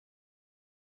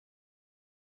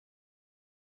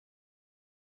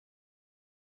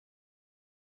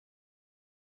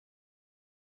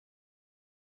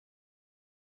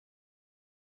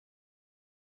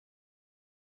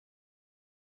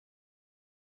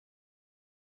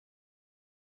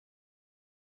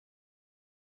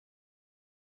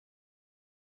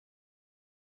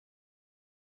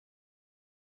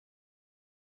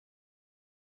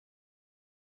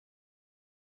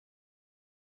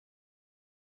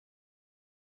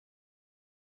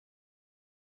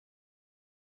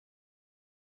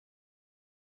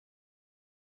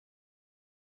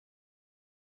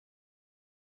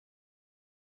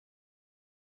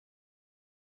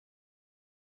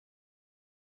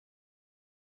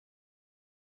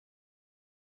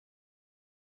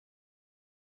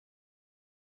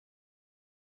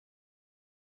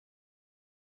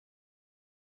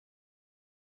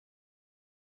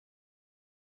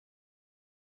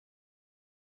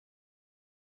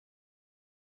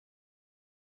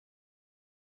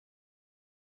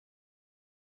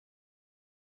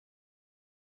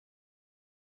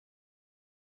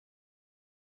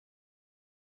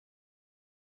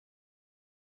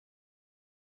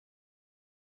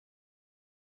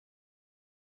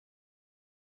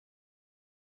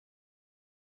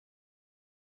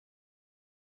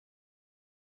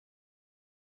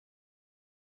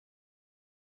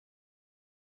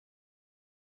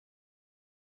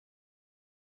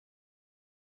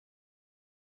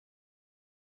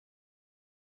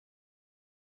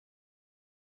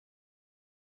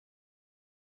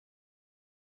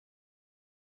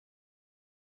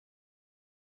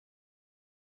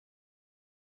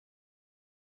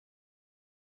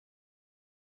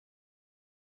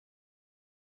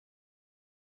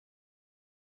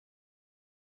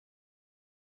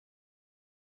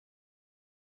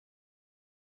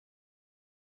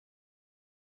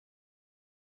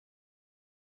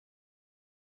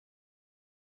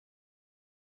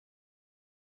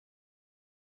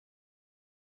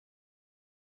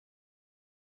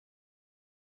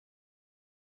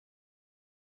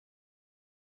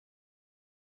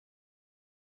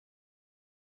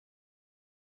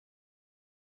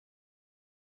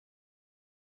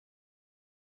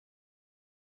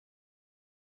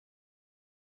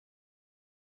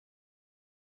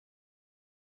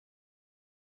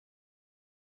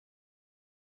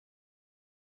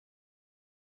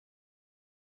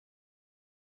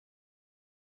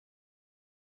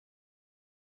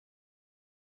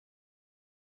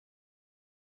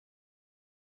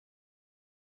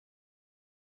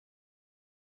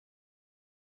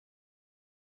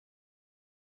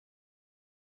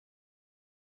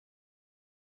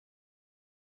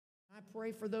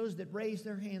pray for those that raised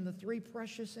their hand, the three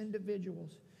precious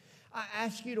individuals. I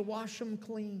ask you to wash them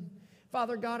clean.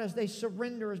 Father God, as they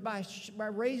surrender, as by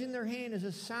raising their hand as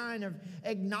a sign of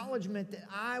acknowledgement that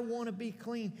I want to be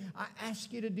clean, I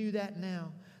ask you to do that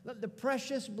now. Let the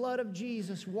precious blood of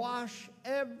Jesus wash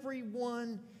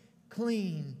everyone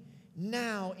clean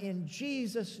now in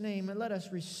Jesus' name. And let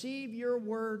us receive your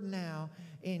word now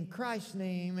in Christ's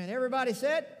name. And everybody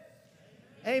said,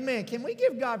 amen. Can we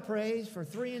give God praise for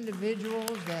three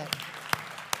individuals that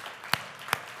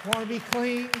want to be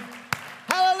clean?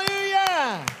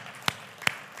 Hallelujah!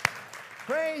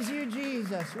 Praise you,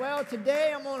 Jesus. Well,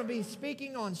 today I'm going to be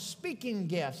speaking on speaking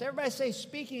gifts. Everybody say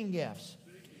speaking gifts.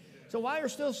 So while you're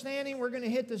still standing, we're going to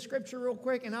hit the scripture real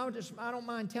quick, and I don't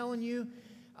mind telling you,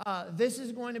 this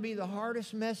is going to be the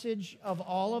hardest message of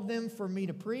all of them for me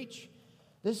to preach.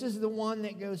 This is the one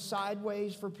that goes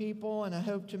sideways for people, and I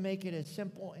hope to make it as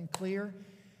simple and clear.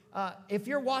 If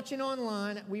you're watching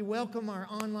online, we welcome our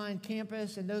online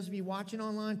campus, and those of you watching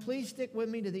online, please stick with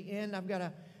me to the end. I've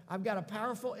got a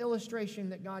powerful illustration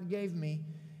that God gave me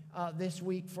this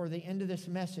week for the end of this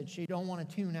message, so you don't want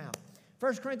to tune out.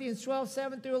 1 Corinthians 12,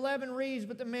 7 through 11 reads,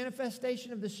 "But the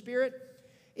manifestation of the Spirit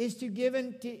is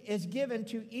given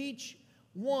to each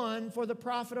one for the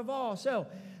profit of all." So,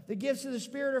 the gifts of the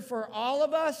Spirit are for all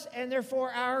of us, and they're for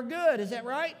our good. Is that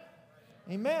right?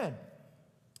 Amen.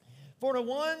 For to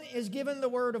one is given the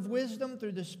word of wisdom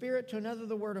through the Spirit, to another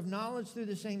the word of knowledge through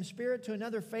the same Spirit, to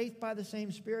another faith by the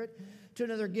same Spirit, to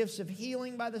another gifts of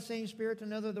healing by the same Spirit, to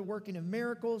another the working of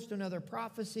miracles, to another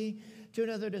prophecy, to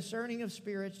another discerning of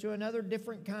spirits, to another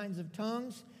different kinds of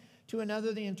tongues, to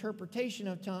another the interpretation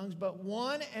of tongues. But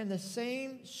one and the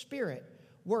same Spirit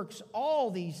works all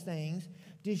these things,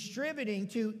 distributing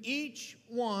to each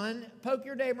one. Poke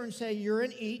your neighbor and say, you're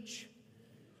an each.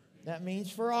 That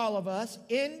means for all of us,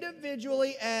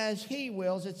 individually as He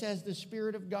wills. It says the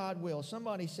Spirit of God wills.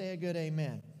 Somebody say a good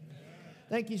amen.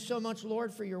 Thank you so much,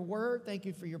 Lord, for your word. Thank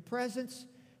you for your presence.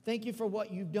 Thank you for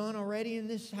what you've done already in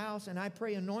this house. And I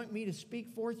pray, anoint me to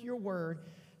speak forth your word,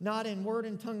 not in word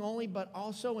and tongue only, but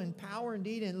also in power and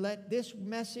deed. And let this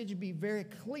message be very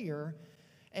clear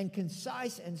and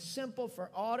concise and simple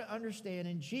for all to understand.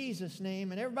 In Jesus'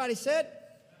 name. And everybody said,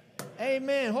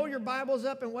 amen. Hold your Bibles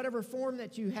up in whatever form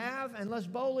that you have, and let's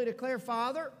boldly declare,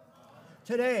 Father,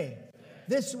 today,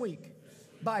 this week,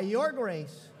 by your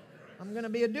grace, I'm going to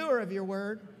be a doer of your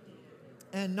word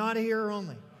and not a hearer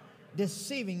only,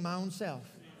 deceiving my own self.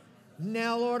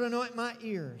 Now, Lord, anoint my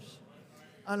ears,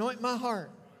 anoint my heart,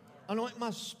 anoint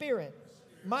my spirit,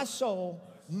 my soul,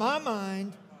 my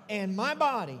mind, and my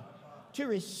body to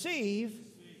receive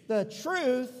the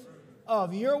truth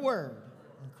of your word.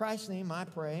 In Christ's name I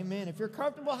pray, amen. If you're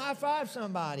comfortable, high five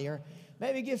somebody, or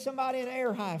maybe give somebody an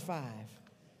air high five.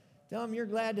 Tell them you're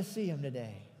glad to see them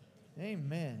today.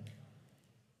 Amen.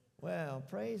 Well,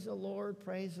 praise the Lord,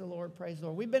 praise the Lord, praise the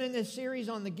Lord. We've been in this series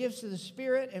on the gifts of the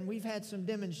Spirit, and we've had some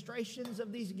demonstrations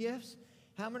of these gifts.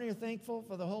 How many are thankful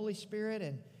for the Holy Spirit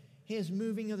and His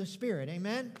moving of the Spirit?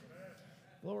 Amen?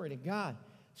 Glory to God.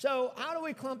 So how do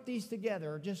we clump these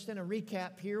together? Just in a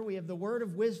recap here, we have the word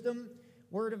of wisdom,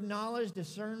 word of knowledge,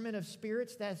 discernment of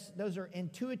spirits. Those are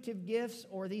intuitive gifts,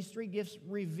 or these three gifts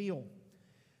reveal.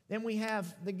 Then we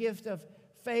have the gift of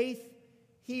faith,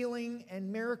 healing,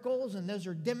 and miracles, and those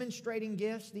are demonstrating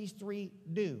gifts. These three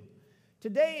do.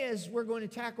 Today, as we're going to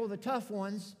tackle the tough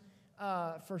ones,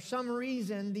 for some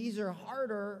reason, these are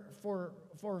harder for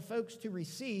folks to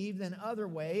receive than other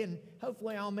way, and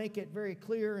hopefully I'll make it very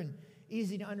clear and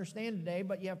easy to understand today.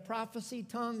 But you have prophecy,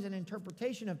 tongues, and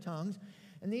interpretation of tongues,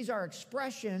 and these are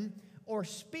expression or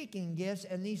speaking gifts,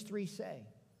 and these three say.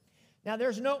 Now,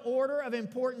 there's no order of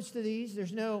importance to these.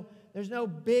 There's no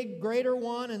big, greater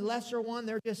one and lesser one.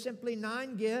 They're just simply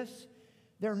 9 gifts.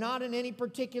 They're not in any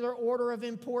particular order of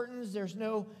importance. There's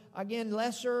no, again,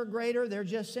 lesser or greater. They're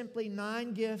just simply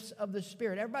 9 gifts of the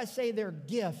Spirit. Everybody say they're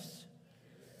gifts.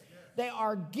 They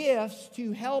are gifts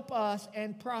to help us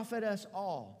and profit us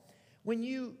all. When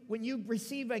you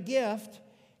receive a gift,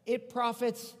 it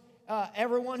profits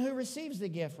everyone who receives the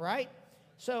gift, right?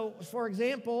 So, for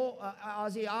example,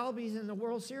 Ozzy Albies in the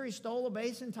World Series stole a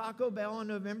base in Taco Bell on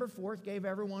November 4th, gave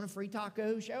everyone a free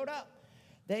taco who showed up.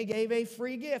 They gave a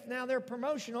free gift. Now, they're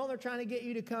promotional. They're trying to get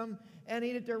you to come and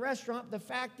eat at their restaurant. The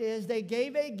fact is, they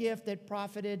gave a gift that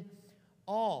profited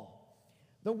all.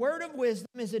 The word of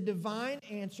wisdom is a divine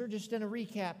answer, just in a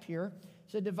recap here.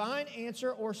 It's a divine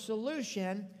answer or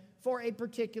solution for a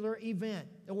particular event.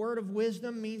 The word of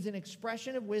wisdom means an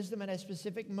expression of wisdom at a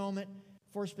specific moment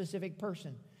for a specific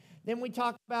person. Then we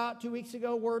talked about 2 weeks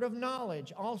ago, word of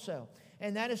knowledge also.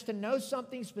 And that is to know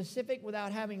something specific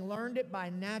without having learned it by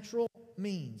natural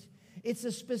means. It's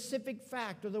a specific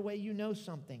fact or the way you know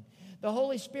something. The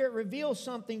Holy Spirit reveals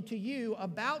something to you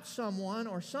about someone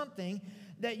or something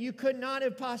that you could not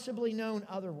have possibly known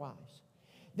otherwise.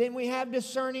 Then we have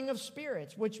discerning of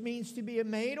spirits, which means to be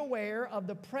made aware of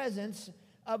the presence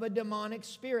of a demonic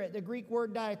spirit. The Greek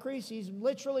word diakrisis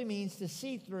literally means to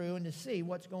see through and to see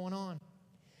what's going on.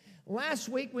 Last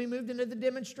week, we moved into the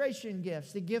demonstration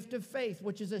gifts, the gift of faith,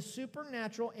 which is a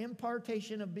supernatural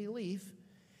impartation of belief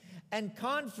and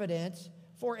confidence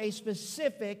for a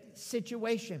specific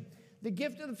situation. The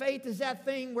gift of the faith is that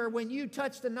thing where when you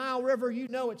touch the Nile River, you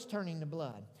know it's turning to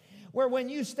blood. Where when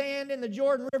you stand in the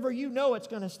Jordan River, you know it's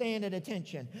going to stand at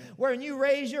attention. Where when you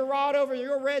raise your rod over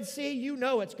your Red Sea, you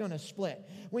know it's going to split.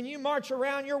 When you march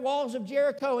around your walls of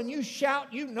Jericho and you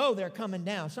shout, you know they're coming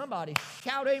down. Somebody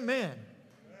shout amen.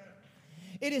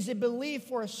 It is a belief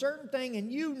for a certain thing,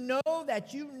 and you know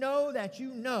that you know that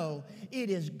you know it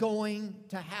is going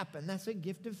to happen. That's a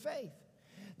gift of faith.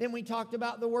 Then we talked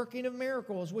about the working of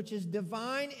miracles, which is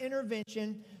divine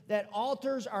intervention that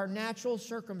alters our natural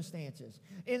circumstances.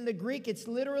 In the Greek, it's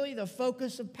literally the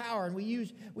focus of power. And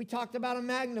we talked about a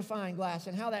magnifying glass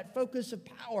and how that focus of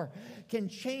power can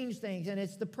change things. And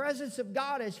it's the presence of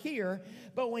God is here,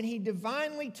 but when He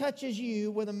divinely touches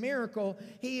you with a miracle,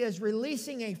 He is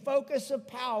releasing a focus of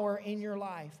power in your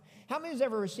life. How many has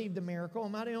ever received a miracle?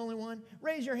 Am I the only one?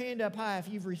 Raise your hand up high if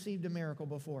you've received a miracle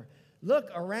before.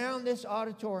 Look around this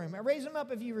auditorium. Raise them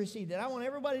up if you received it. I want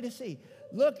everybody to see.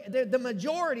 Look, the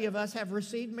majority of us have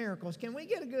received miracles. Can we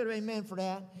get a good amen for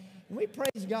that? And we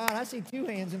praise God. I see 2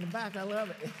 hands in the back. I love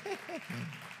it.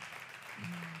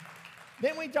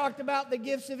 Then we talked about the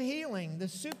gifts of healing, the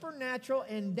supernatural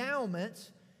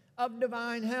endowments of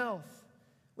divine health.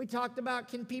 We talked about,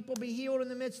 can people be healed in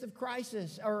the midst of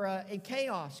crisis or in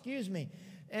chaos,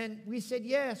 And we said,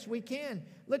 yes, we can.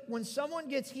 Look, when someone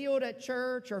gets healed at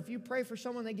church, or if you pray for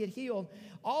someone they get healed,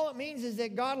 all it means is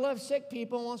that God loves sick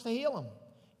people and wants to heal them.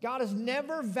 God is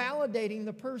never validating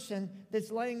the person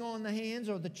that's laying on the hands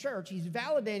or the church. He's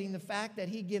validating the fact that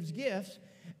He gives gifts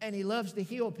and He loves to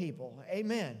heal people.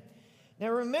 Amen. Now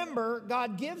remember,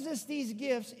 God gives us these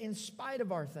gifts in spite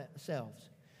of ourselves.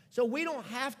 So we don't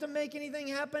have to make anything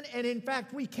happen, and in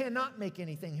fact, we cannot make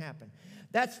anything happen.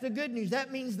 That's the good news.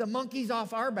 That means the monkey's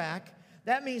off our back.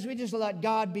 That means we just let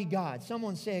God be God.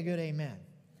 Someone say a good amen.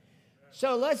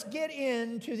 So let's get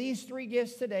into these 3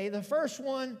 gifts today. The first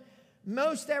one,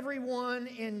 most everyone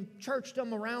in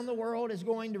churchdom around the world is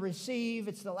going to receive.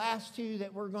 It's the last 2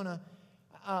 that we're going to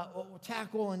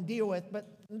tackle and deal with. But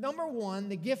number 1,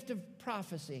 the gift of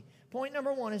prophecy. Point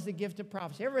number 1 is the gift of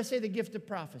prophecy. Everybody say the gift of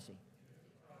prophecy.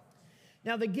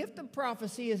 Now, the gift of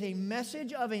prophecy is a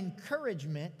message of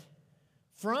encouragement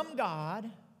from God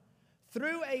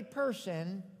through a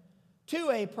person to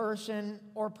a person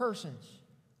or persons.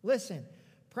 Listen,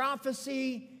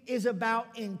 prophecy is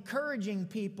about encouraging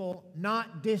people,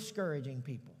 not discouraging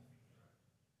people.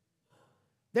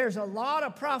 There's a lot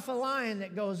of prophesying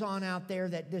that goes on out there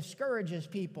that discourages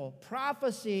people.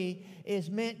 Prophecy is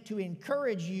meant to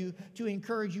encourage you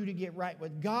to get right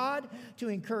with God, to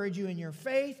encourage you in your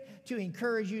faith, to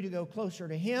encourage you to go closer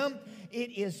to Him.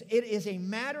 It is a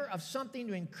matter of something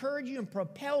to encourage you and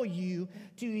propel you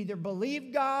to either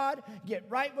believe God, get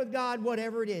right with God,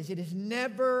 whatever it is. It is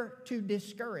never to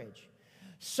discourage.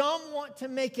 Some want to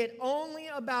make it only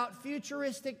about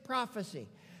futuristic prophecy.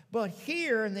 But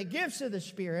here in the gifts of the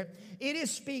Spirit, it is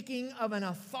speaking of an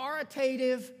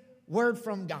authoritative word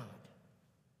from God.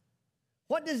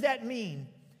 What does that mean?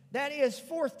 That is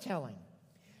forthtelling.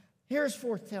 Here's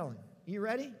forthtelling. You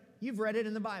ready? You've read it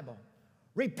in the Bible.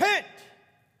 Repent,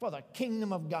 for the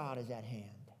kingdom of God is at hand.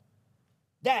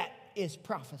 That is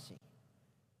prophecy.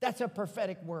 That's a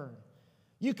prophetic word.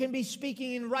 You can be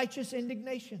speaking in righteous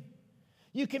indignation.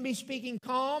 You can be speaking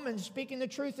calm and speaking the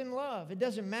truth in love. It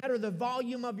doesn't matter the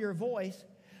volume of your voice.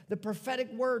 The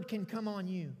prophetic word can come on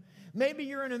you. Maybe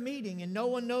you're in a meeting and no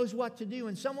one knows what to do,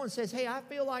 and someone says, hey, I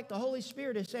feel like the Holy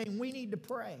Spirit is saying we need to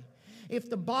pray. If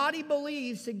the body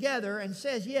believes together and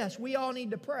says, yes, we all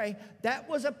need to pray, that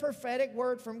was a prophetic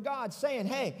word from God saying,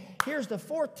 hey, here's the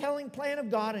foretelling plan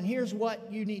of God, and here's what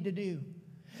you need to do.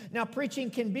 Now, preaching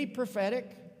can be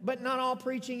prophetic, but not all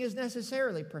preaching is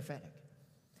necessarily prophetic.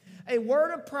 A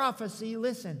word of prophecy,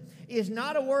 listen, is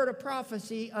not a word of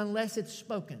prophecy unless it's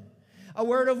spoken. A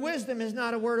word of wisdom is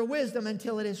not a word of wisdom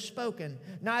until it is spoken.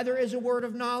 Neither is a word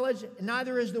of knowledge,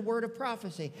 neither is the word of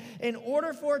prophecy. In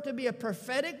order for it to be a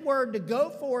prophetic word to go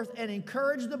forth and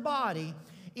encourage the body,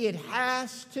 it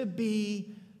has to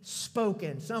be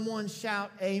spoken. Someone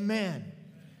shout amen.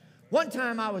 One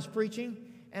time I was preaching,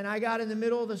 and I got in the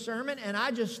middle of the sermon, and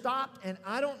I just stopped, and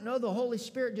I don't know, the Holy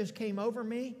Spirit just came over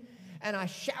me. And I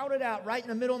shouted out right in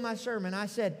the middle of my sermon. I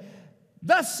said,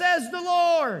 "Thus says the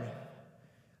Lord,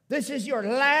 this is your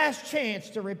last chance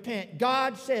to repent.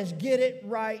 God says, get it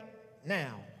right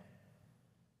now."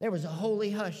 There was a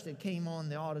holy hush that came on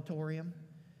the auditorium.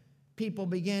 People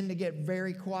began to get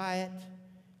very quiet.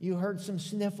 You heard some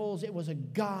sniffles. It was a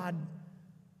God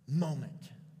moment.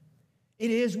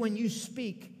 It is when you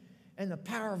speak and the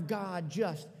power of God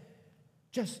just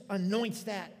anoints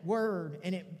that word,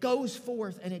 and it goes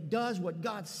forth and it does what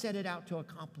God set it out to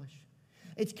accomplish.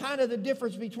 It's kind of the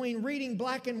difference between reading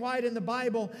black and white in the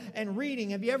Bible and reading.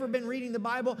 Have you ever been reading the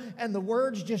Bible and the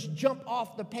words just jump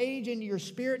off the page into your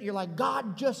spirit and you're like,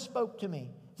 God just spoke to me?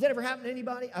 Has that ever happened to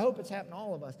anybody? I hope it's happened to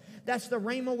all of us. That's the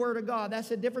Rhema word of God. That's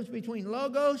the difference between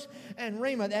Logos and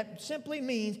Rhema. That simply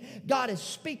means God is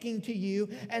speaking to you,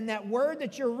 and that word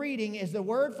that you're reading is the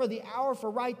word for the hour for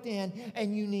right then,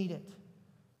 and you need it.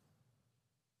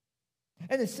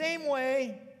 In the same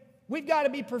way, we've got to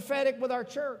be prophetic with our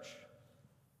church.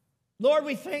 Lord,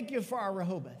 we thank you for our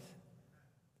Rehoboth.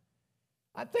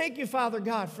 I thank you, Father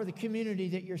God, for the community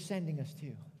that you're sending us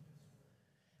to.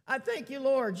 I thank you,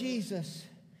 Lord Jesus,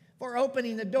 for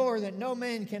opening the door that no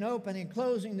man can open and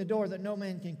closing the door that no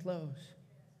man can close.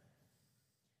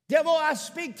 Devil, I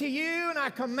speak to you and I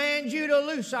command you to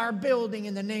loose our building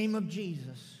in the name of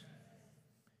Jesus.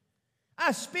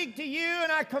 I speak to you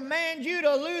and I command you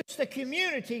to loose the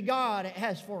community God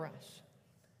has for us.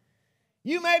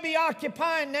 You may be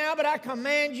occupying now, but I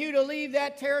command you to leave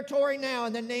that territory now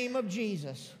in the name of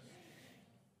Jesus.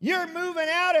 You're moving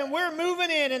out and we're moving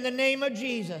in the name of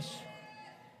Jesus.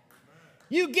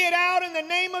 You get out in the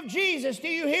name of Jesus. Do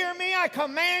you hear me? I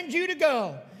command you to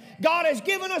go. God has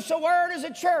given us a word as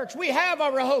a church. We have a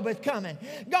Rehoboth coming.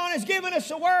 God has given us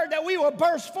a word that we will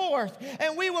burst forth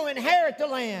and we will inherit the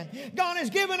land. God has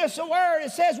given us a word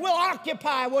that says we'll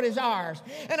occupy what is ours.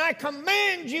 And I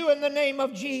command you in the name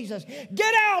of Jesus,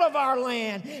 get out of our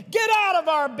land. Get out of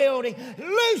our building.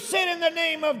 Loose it in the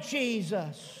name of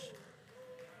Jesus.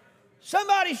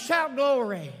 Somebody shout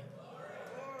glory.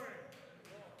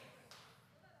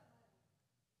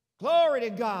 Glory to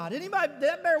God. Anybody, did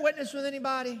that bear witness with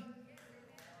anybody?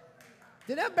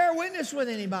 Did that bear witness with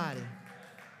anybody?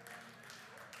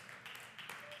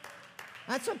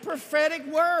 That's a prophetic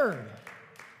word.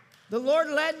 The Lord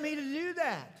led me to do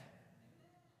that.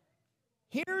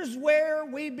 Here's where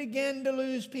we begin to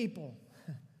lose people.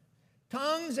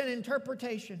 Tongues and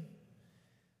interpretation.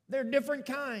 They're different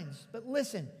kinds. But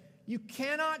listen, you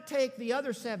cannot take the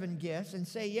other 7 gifts and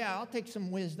say, yeah, I'll take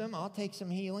some wisdom, I'll take some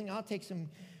healing, I'll take some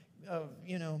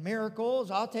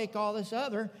miracles, I'll take all this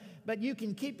other, but you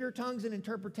can keep your tongues and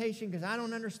interpretation because I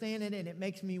don't understand it and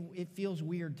it feels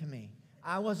weird to me.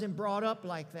 I wasn't brought up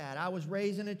like that. I was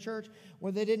raised in a church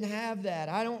where they didn't have that.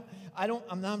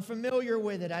 I'm not familiar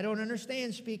with it. I don't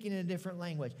understand speaking in a different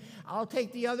language. I'll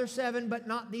take the other 7, but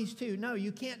not these 2. No,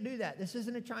 you can't do that. This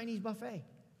isn't a Chinese buffet.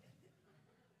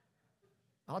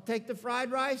 I'll take the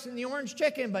fried rice and the orange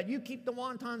chicken, but you keep the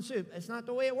wonton soup. That's not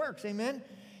the way it works, amen?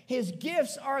 His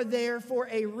gifts are there for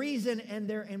a reason, and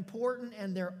they're important,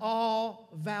 and they're all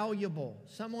valuable.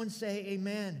 Someone say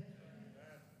amen.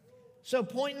 So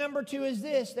point number 2 is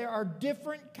this. There are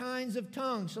different kinds of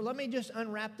tongues. So let me just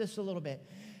unwrap this a little bit.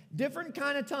 Different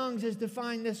kind of tongues is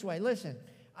defined this way. Listen,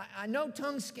 I know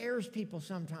tongue scares people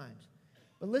sometimes,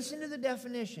 but listen to the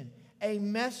definition. A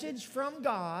message from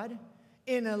God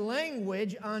in a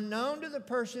language unknown to the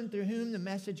person through whom the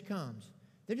message comes.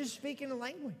 They're just speaking a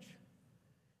language.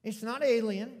 It's not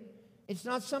alien. It's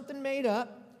not something made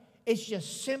up. It's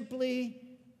just simply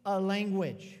a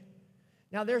language.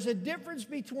 Now, there's a difference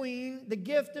between the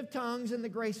gift of tongues and the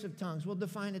grace of tongues. We'll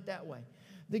define it that way.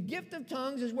 The gift of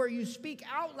tongues is where you speak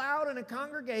out loud in a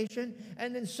congregation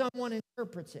and then someone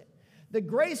interprets it. The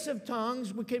grace of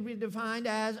tongues could be defined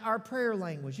as our prayer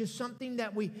language. It's something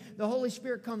that the Holy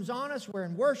Spirit comes on us. We're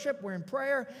in worship, we're in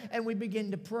prayer, and we begin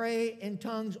to pray in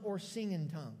tongues or sing in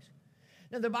tongues.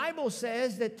 Now, the Bible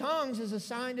says that tongues is a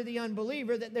sign to the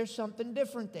unbeliever that there's something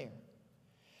different there.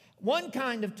 One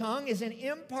kind of tongue is an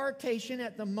impartation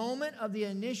at the moment of the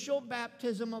initial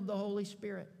baptism of the Holy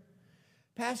Spirit.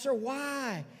 Pastor,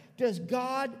 why does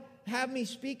God have me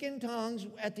speak in tongues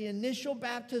at the initial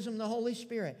baptism of the Holy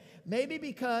Spirit? Maybe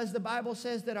because the Bible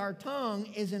says that our tongue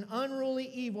is an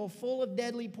unruly evil full of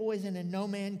deadly poison and no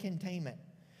man can tame it.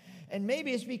 And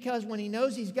maybe it's because when he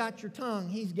knows he's got your tongue,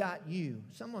 he's got you.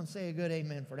 Someone say a good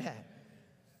amen for that.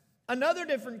 Another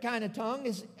different kind of tongue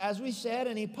is, as we said,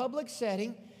 in a public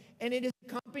setting, and it is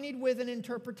accompanied with an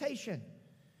interpretation.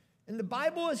 And the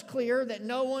Bible is clear that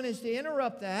no one is to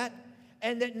interrupt that,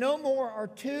 and that no more are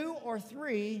 2 or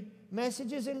 3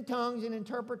 messages in tongues and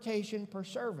interpretation per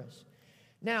service.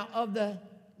 Now, of the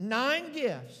 9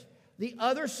 gifts, the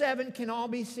other 7 can all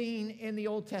be seen in the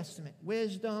Old Testament.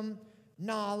 Wisdom,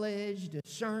 knowledge,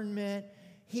 discernment,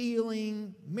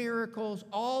 healing, miracles,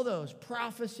 all those,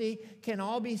 prophecy, can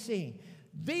all be seen.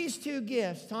 These 2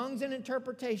 gifts, tongues and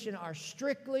interpretation, are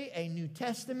strictly a New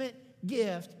Testament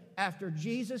gift after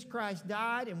Jesus Christ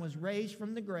died and was raised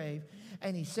from the grave,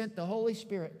 and He sent the Holy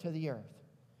Spirit to the earth.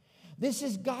 This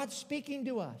is God speaking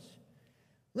to us.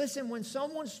 Listen, when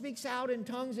someone speaks out in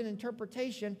tongues and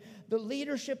interpretation, the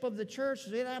leadership of the church,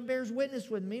 that bears witness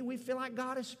with me, we feel like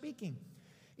God is speaking.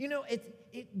 You know,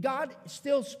 God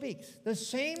still speaks. The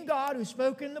same God who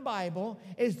spoke in the Bible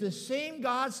is the same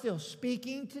God still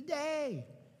speaking today.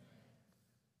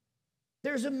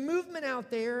 There's a movement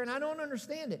out there, and I don't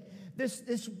understand it.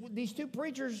 These 2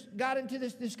 preachers got into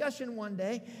this discussion one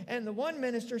day, and the one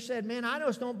minister said, man, I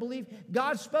just don't believe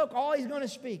God spoke all He's going to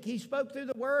speak. He spoke through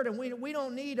the Word, and we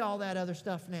don't need all that other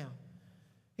stuff now.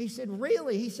 He said,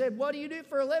 really? He said, what do you do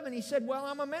for a living? He said, well,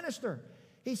 I'm a minister.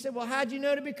 He said, well, how'd you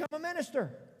know to become a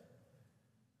minister?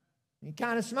 He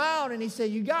kind of smiled, and he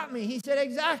said, you got me. He said,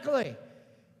 exactly.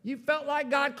 You felt like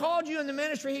God called you in the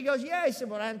ministry. He goes, yeah. He said,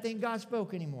 well, I didn't think God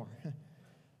spoke anymore.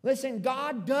 Listen,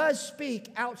 God does speak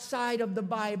outside of the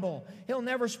Bible. He'll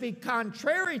never speak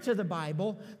contrary to the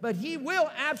Bible, but He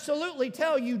will absolutely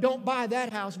tell you, don't buy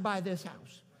that house, buy this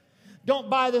house.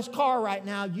 Don't buy this car right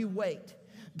now, you wait.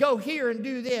 Go here and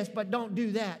do this, but don't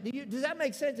do that. Does that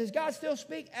make sense? Does God still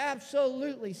speak?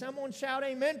 Absolutely. Someone shout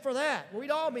amen for that. We'd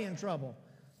all be in trouble.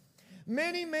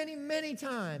 Many, many, many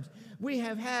times we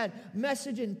have had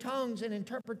message in tongues and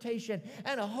interpretation,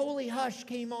 and a holy hush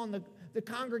came on the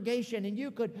congregation, and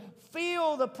you could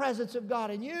feel the presence of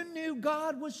God, and you knew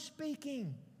God was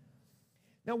speaking.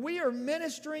 Now, we are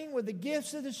ministering with the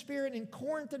gifts of the Spirit in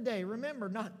Corinth today. Remember,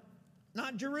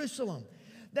 not Jerusalem.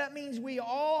 That means we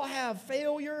all have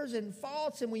failures and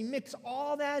faults, and we mix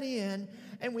all that in,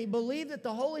 and we believe that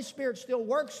the Holy Spirit still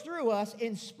works through us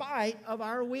in spite of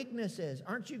our weaknesses.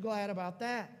 Aren't you glad about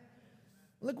that?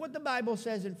 Look what the Bible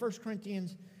says in 1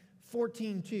 Corinthians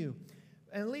 14:2.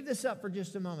 And leave this up for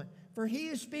just a moment. For he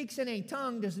who speaks in a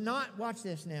tongue does not, watch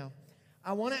this now.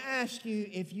 I want to ask you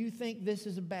if you think this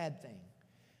is a bad thing.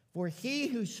 For he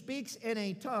who speaks in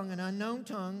a tongue,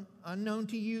 unknown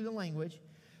to you the language,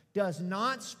 does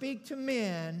not speak to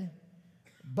men,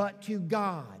 but to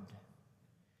God.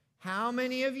 How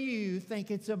many of you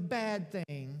think it's a bad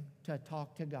thing to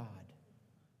talk to God?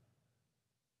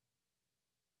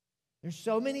 There's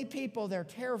so many people, they're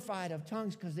terrified of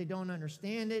tongues because they don't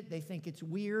understand it. They think it's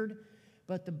weird.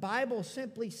 But the Bible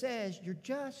simply says you're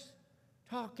just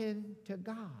talking to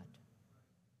God.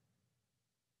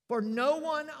 For no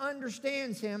one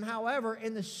understands Him. However,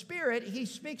 in the Spirit, He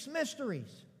speaks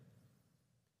mysteries.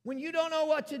 When you don't know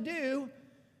what to do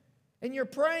and you're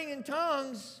praying in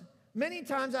tongues, many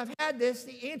times I've had this,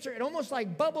 the answer, it almost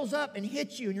like bubbles up and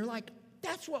hits you, and you're like,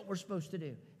 that's what we're supposed to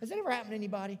do. Has that ever happened to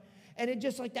anybody? And it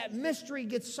just like that mystery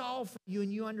gets solved for you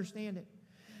and you understand it.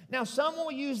 Now, some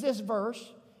will use this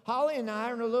verse. Holly and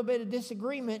I are in a little bit of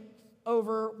disagreement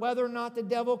over whether or not the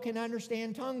devil can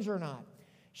understand tongues or not.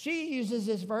 She uses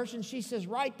this verse and she says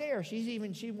right there,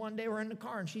 she one day we're in the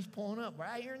car and she's pulling up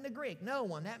right here in the Greek, no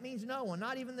one. That means no one,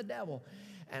 not even the devil.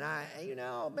 And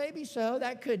maybe so,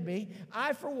 that could be.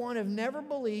 I, for one, have never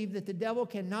believed that the devil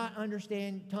cannot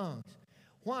understand tongues.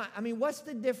 Why? I mean, what's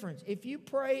the difference? If you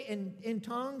pray in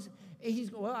tongues,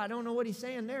 I don't know what he's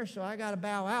saying there, so I got to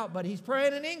bow out. But he's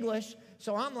praying in English,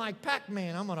 so I'm like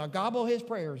Pac-Man. I'm going to gobble his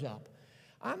prayers up.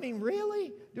 I mean,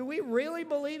 really? Do we really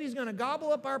believe he's going to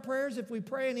gobble up our prayers if we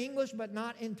pray in English but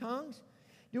not in tongues?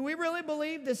 Do we really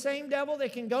believe the same devil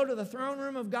that can go to the throne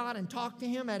room of God and talk to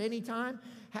Him at any time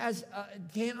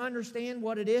can't understand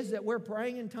what it is that we're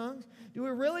praying in tongues? Do we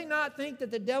really not think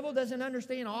that the devil doesn't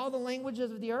understand all the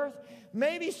languages of the earth?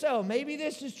 Maybe so. Maybe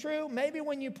this is true. Maybe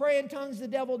when you pray in tongues, the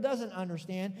devil doesn't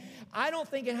understand. I don't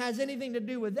think it has anything to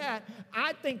do with that.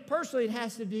 I think personally it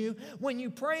has to do when you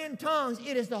pray in tongues,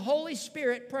 it is the Holy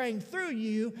Spirit praying through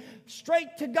you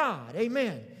straight to God.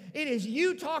 Amen. It is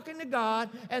you talking to God,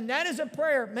 and that is a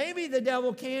prayer maybe the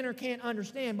devil can or can't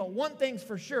understand, but one thing's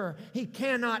for sure, he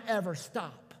cannot ever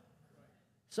stop.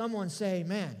 Someone say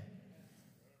amen.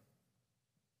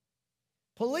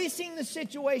 Policing the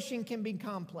situation can be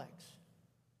complex.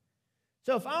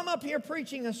 So if I'm up here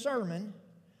preaching a sermon,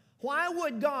 why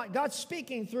would God's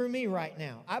speaking through me right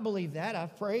now? I believe that.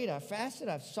 I've prayed, I've fasted,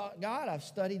 I've sought God, I've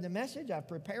studied the message, I've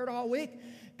prepared all week.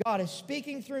 God is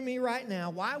speaking through me right now.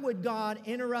 Why would God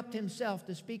interrupt Himself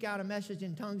to speak out a message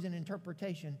in tongues and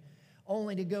interpretation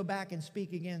only to go back and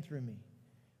speak again through me?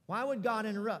 Why would God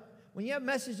interrupt? When you have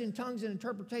message in tongues and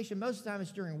interpretation, most of the time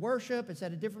it's during worship, it's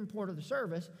at a different part of the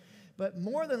service, but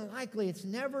more than likely it's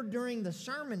never during the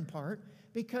sermon part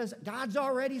because God's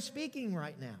already speaking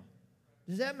right now.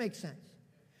 Does that make sense?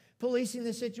 Policing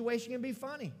the situation can be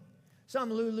funny.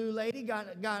 Some Lulu lady got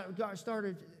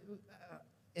started,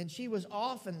 and she was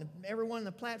off, and everyone on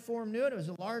the platform knew it. It was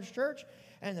a large church,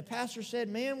 and the pastor said,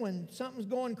 man, when something's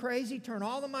going crazy, turn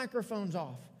all the microphones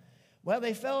off. Well,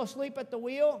 they fell asleep at the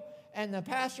wheel, and the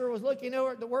pastor was looking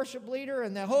over at the worship leader,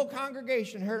 and the whole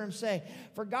congregation heard him say,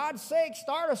 for God's sake,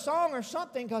 start a song or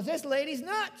something, because this lady's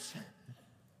nuts.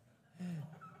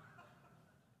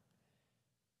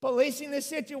 Policing this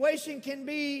situation can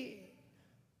be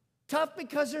tough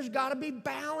because there's got to be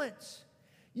balance.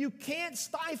 You can't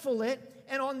stifle it,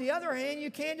 and on the other hand,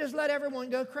 you can't just let everyone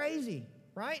go crazy,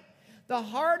 right? The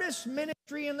hardest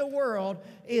ministry in the world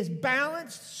is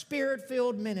balanced,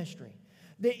 spirit-filled ministry.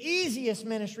 The easiest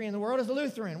ministry in the world is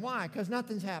Lutheran. Why? Because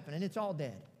nothing's happening. It's all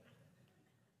dead.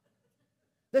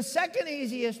 The second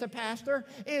easiest to pastor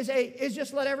is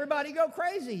just let everybody go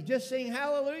crazy. Just sing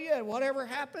hallelujah, whatever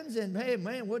happens, and hey,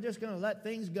 man, we're just going to let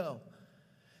things go.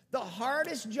 The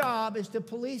hardest job is to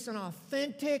police an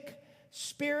authentic,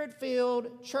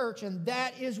 Spirit-filled church, and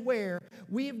that is where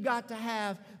we've got to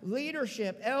have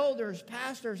leadership, elders,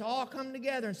 pastors all come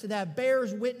together and say, that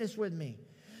bears witness with me.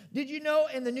 Did you know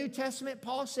in the New Testament,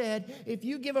 Paul said, if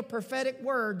you give a prophetic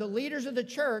word, the leaders of the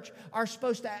church are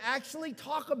supposed to actually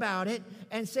talk about it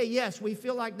and say, yes, we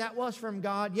feel like that was from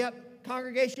God. Yep,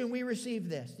 congregation, we received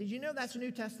this. Did you know that's the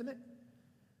New Testament?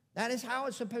 That is how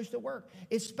it's supposed to work.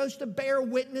 It's supposed to bear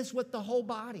witness with the whole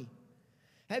body.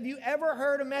 Have you ever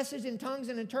heard a message in tongues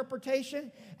and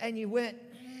interpretation and you went,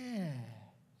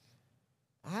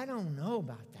 I don't know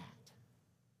about that?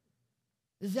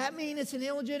 Does that mean it's an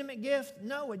illegitimate gift?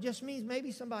 No, it just means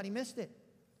maybe somebody missed it.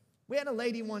 We had a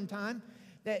lady one time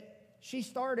that she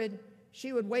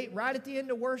would wait right at the end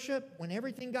of worship. When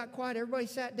everything got quiet, everybody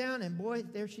sat down, and boy,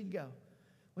 there she'd go.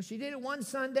 Well, she did it one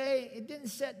Sunday. It didn't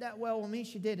set that well with me.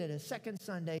 She did it a second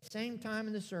Sunday, same time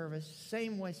in the service,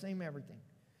 same way, same everything.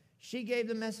 She gave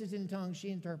the message in tongues.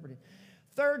 She interpreted.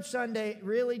 Third Sunday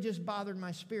really just bothered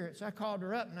my spirit. So I called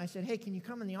her up and I said, hey, can you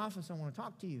come in the office? I want to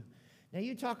talk to you. Now,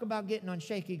 you talk about getting on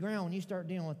shaky ground when you start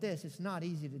dealing with this. It's not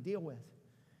easy to deal with.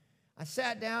 I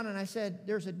sat down and I said,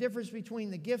 there's a difference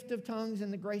between the gift of tongues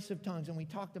and the grace of tongues. And we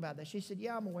talked about that. She said,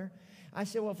 yeah, I'm aware. I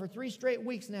said, well, for 3 straight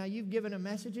weeks now, you've given a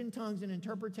message in tongues and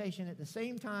interpretation at the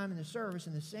same time in the service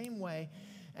in the same way.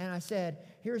 And I said,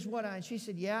 she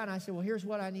said, yeah. And I said, well, here's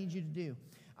what I need you to do.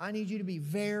 I need you to be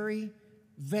very,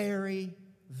 very,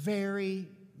 very,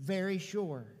 very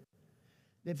sure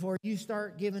that before you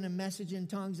start giving a message in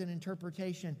tongues and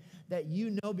interpretation, that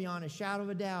you know beyond a shadow of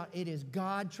a doubt it is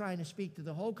God trying to speak to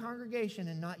the whole congregation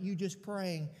and not you just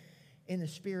praying in the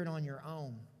Spirit on your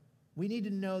own. We need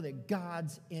to know that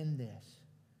God's in this.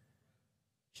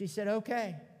 She said,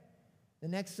 okay. The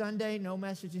next Sunday, no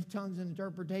message in tongues and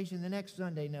interpretation. The next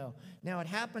Sunday, no. Now, it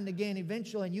happened again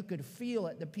eventually, and you could feel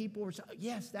it. The people were saying,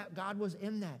 yes, that God was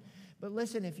in that. But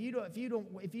listen, if you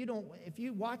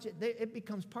watch it, it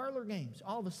becomes parlor games.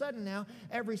 All of a sudden now,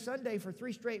 every Sunday for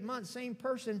 3 straight months, same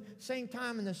person, same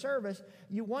time in the service,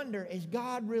 you wonder, is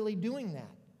God really doing that?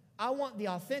 I want the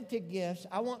authentic gifts.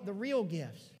 I want the real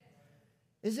gifts.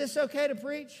 Is this okay to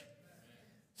preach?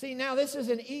 See, now this is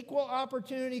an equal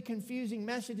opportunity confusing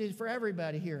messages for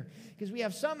everybody here. Because we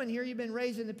have some in here, you've been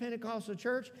raised in the Pentecostal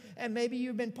church, and maybe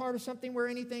you've been part of something where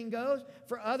anything goes.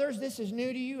 For others, this is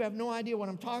new to you. You have no idea what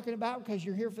I'm talking about because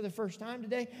you're here for the first time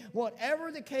today.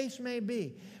 Whatever the case may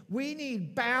be, we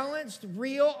need balanced,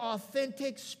 real,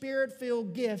 authentic,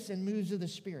 Spirit-filled gifts and moves of the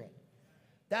Spirit.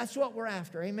 That's what we're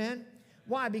after, amen?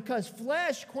 Why? Because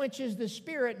flesh quenches the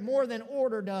Spirit more than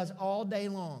order does all day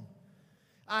long.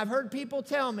 I've heard people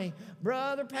tell me,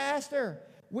 brother pastor,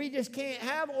 we just can't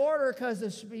have order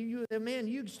because you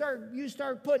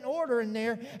start putting order in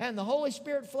there and the Holy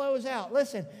Spirit flows out.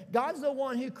 Listen, God's the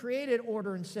one who created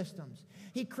order and systems.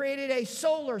 He created a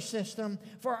solar system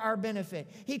for our benefit.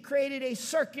 He created a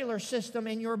circular system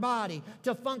in your body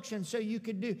to function so you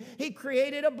could do. He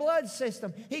created a blood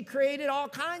system. He created all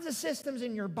kinds of systems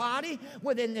in your body,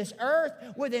 within this earth,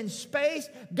 within space.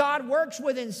 God works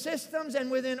within systems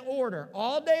and within order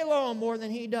all day long more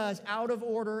than He does out of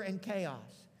order and chaos.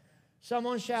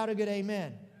 Someone shout a good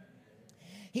amen.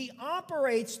 He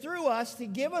operates through us to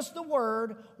give us the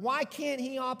word. Why can't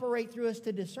He operate through us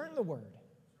to discern the word?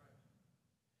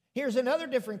 Here's another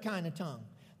different kind of tongue.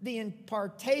 The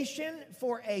impartation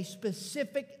for a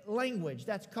specific language.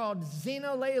 That's called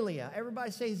xenolalia.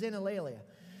 Everybody say xenolalia.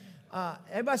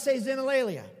 Everybody say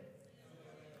xenolalia.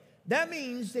 That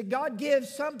means that God gives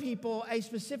some people a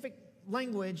specific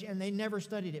language and they never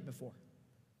studied it before.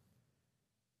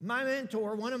 My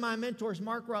mentor, one of my mentors,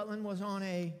 Mark Rutland, was on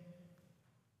a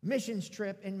missions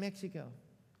trip in Mexico.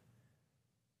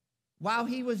 While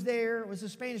he was there, it was a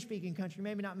Spanish-speaking country,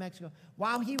 maybe not Mexico.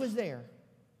 While he was there,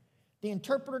 the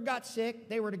interpreter got sick.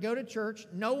 They were to go to church.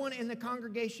 No one in the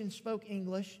congregation spoke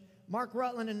English. Mark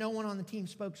Rutland and no one on the team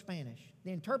spoke Spanish.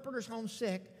 The interpreter's home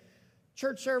sick.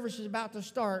 Church service is about to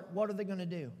start. What are they going to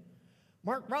do?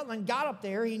 Mark Rutland got up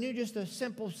there. He knew just a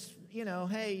simple,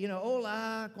 hey,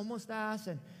 hola, ¿cómo estás?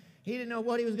 And he didn't know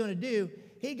what he was going to do.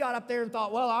 He got up there and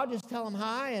thought, well, I'll just tell them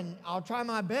hi, and I'll try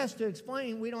my best to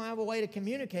explain. We don't have a way to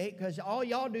communicate because all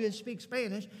y'all do is speak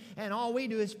Spanish, and all we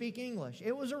do is speak English.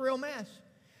 It was a real mess.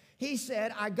 He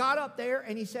said, I got up there,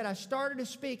 and he said, I started to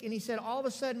speak, and he said, all of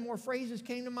a sudden, more phrases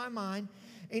came to my mind,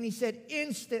 and he said,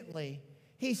 instantly,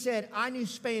 he said, I knew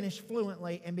Spanish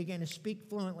fluently and began to speak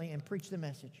fluently and preach the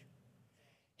message.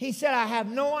 He said, I have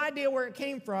no idea where it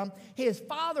came from. His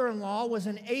father-in-law was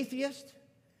an atheist,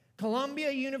 Columbia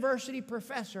University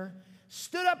professor,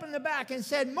 stood up in the back and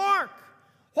said, Mark,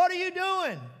 what are you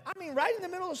doing? I mean, right in the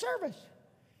middle of service.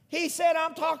 He said,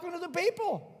 I'm talking to the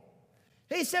people.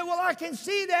 He said, well, I can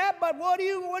see that, but what are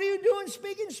you doing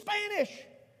speaking Spanish?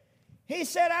 He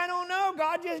said, I don't know.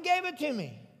 God just gave it to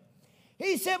me.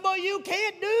 He said, well, you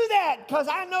can't do that because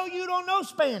I know you don't know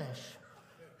Spanish.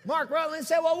 Mark Rutland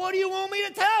said, well, what do you want me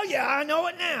to tell you? I know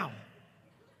it now.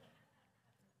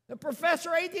 The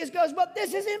professor atheist goes, but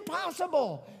this is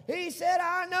impossible. He said,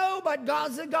 I know, but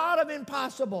God's the God of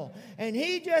impossible. And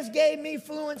he just gave me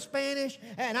fluent Spanish,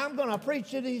 and I'm going to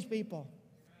preach to these people.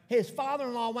 His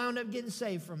father-in-law wound up getting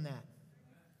saved from that.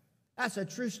 That's a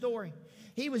true story.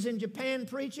 He was in Japan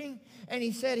preaching, and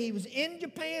he said he was in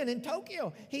Japan, in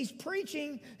Tokyo. He's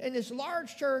preaching in this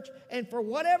large church, and for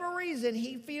whatever reason,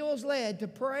 he feels led to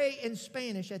pray in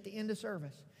Spanish at the end of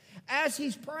service. As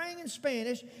he's praying in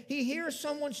Spanish, he hears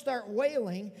someone start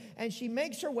wailing, and she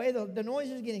makes her way. The noise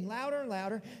is getting louder and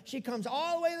louder. She comes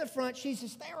all the way to the front. She's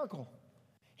hysterical.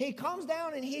 He comes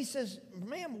down, and he says,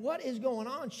 ma'am, what is going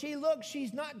on? She looks.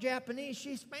 She's not Japanese.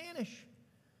 She's Spanish.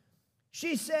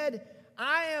 She said,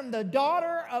 I am the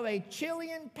daughter of a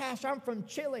Chilean pastor. I'm from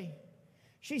Chile.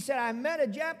 She said, I met a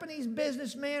Japanese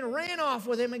businessman, ran off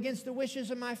with him against the wishes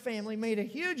of my family, made a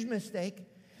huge mistake.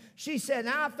 She said,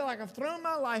 now I feel like I've thrown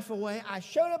my life away. I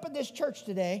showed up at this church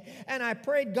today, and I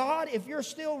prayed, God, if you're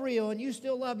still real and you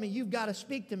still love me, you've got to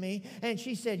speak to me. And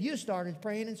she said, you started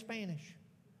praying in Spanish.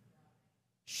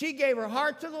 She gave her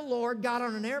heart to the Lord, got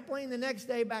on an airplane the next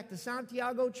day back to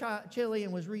Santiago, Chile,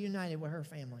 and was reunited with her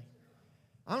family.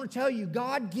 I want to tell you,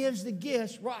 God gives the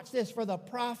gifts, watch this, for the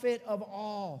profit of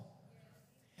all.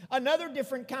 Another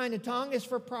different kind of tongue is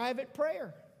for private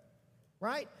prayer,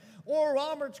 right? Oral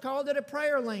Roberts called it a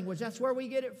prayer language. That's where we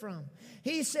get it from.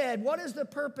 He said, what is the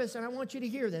purpose, and I want you to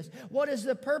hear this, what is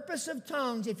the purpose of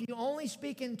tongues if you only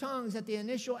speak in tongues at the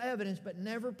initial evidence but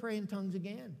never pray in tongues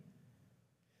again?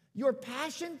 Your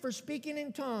passion for speaking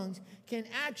in tongues can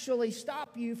actually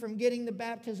stop you from getting the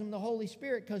baptism of the Holy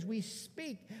Spirit because we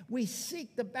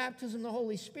seek the baptism of the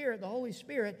Holy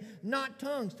Spirit, not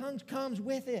tongues. Tongues comes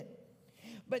with it.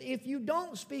 But if you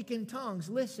don't speak in tongues,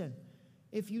 listen,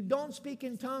 if you don't speak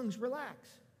in tongues, relax.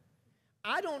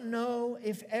 I don't know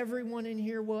if everyone in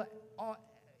here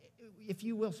if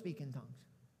you will speak in tongues.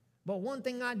 But one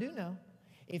thing I do know,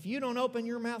 if you don't open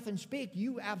your mouth and speak,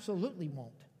 you absolutely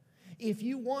won't. If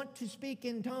you want to speak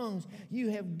in tongues, you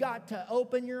have got to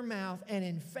open your mouth and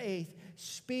in faith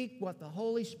speak what the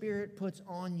Holy Spirit puts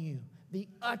on you. The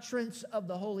utterance of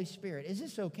the Holy Spirit. Is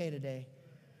this okay today?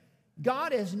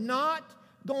 God is not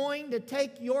going to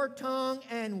take your tongue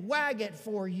and wag it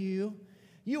for you.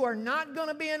 You are not going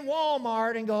to be in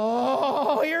Walmart and go,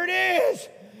 oh, here it is.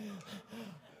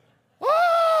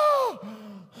 Oh!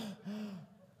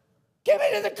 Give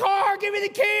me to the car. Give me the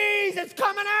keys. It's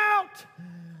coming out.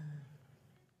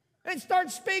 And start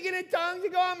speaking in tongues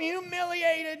and go, I'm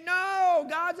humiliated. No,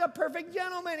 God's a perfect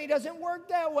gentleman. He doesn't work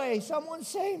that way. Someone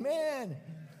say amen.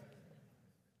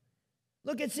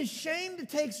 Look, it's a shame to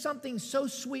take something so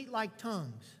sweet like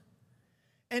tongues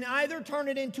and either turn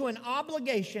it into an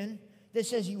obligation that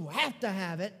says you have to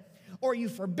have it, or you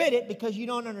forbid it because you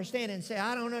don't understand it and say,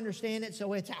 I don't understand it,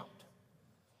 so it's out.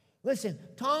 Listen,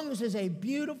 tongues is a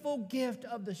beautiful gift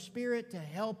of the Spirit to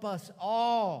help us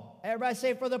all. Everybody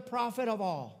say, for the profit of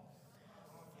all.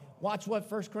 Watch what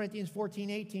 1 Corinthians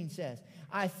 14:18 says.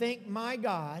 I thank my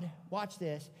God, watch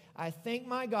this, I thank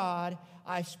my God,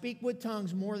 I speak with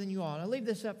tongues more than you all. I'll leave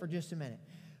this up for just a minute.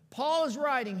 Paul is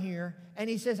writing here, and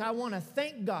he says, I want to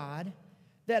thank God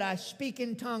that I speak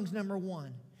in tongues, number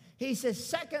one. He says,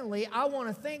 secondly, I want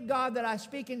to thank God that I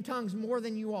speak in tongues more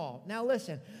than you all. Now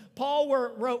listen, Paul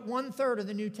wrote 1/3 of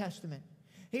the New Testament.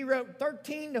 He wrote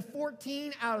 13 to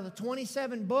 14 out of the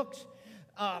 27 books.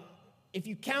 If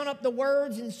you count up the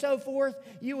words and so forth,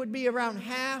 you would be around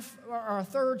half, or a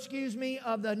third,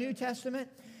 of the New Testament.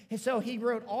 And so he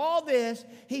wrote all this.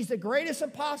 He's the greatest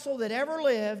apostle that ever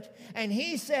lived. And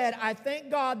he said, I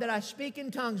thank God that I speak in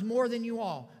tongues more than you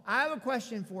all. I have a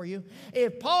question for you.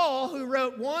 If Paul, who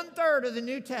wrote 1/3 of the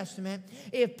New Testament,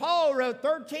 if Paul wrote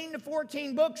 13 to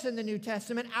 14 books in the New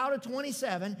Testament out of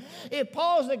 27, if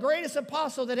Paul's the greatest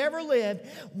apostle that ever lived,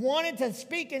 wanted to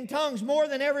speak in tongues more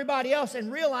than everybody else and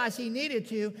realized he needed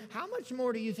to, how much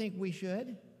more do you think we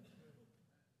should?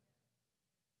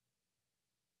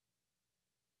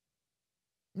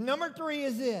 Number 3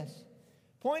 is this.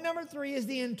 Point number 3 is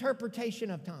the interpretation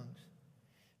of tongues.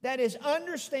 That is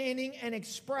understanding and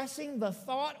expressing the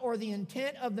thought or the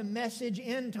intent of the message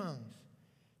in tongues.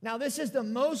 Now, this is the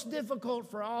most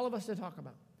difficult for all of us to talk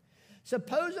about.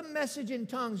 Suppose a message in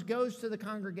tongues goes to the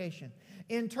congregation.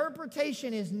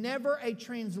 Interpretation is never a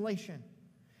translation.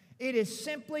 It is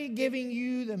simply giving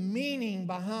you the meaning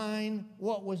behind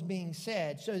what was being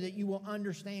said so that you will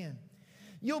understand.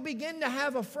 You'll begin to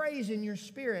have a phrase in your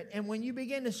spirit, and when you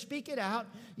begin to speak it out,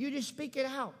 you just speak it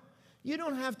out. You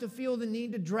don't have to feel the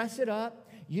need to dress it up.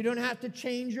 You don't have to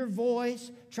change your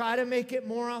voice, try to make it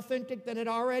more authentic than it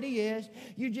already is.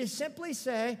 You just simply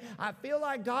say, I feel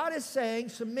like God is saying,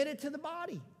 submit it to the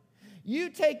body.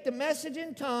 You take the message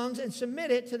in tongues and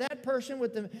submit it to that person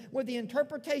with the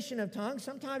interpretation of tongues.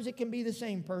 Sometimes it can be the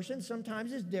same person,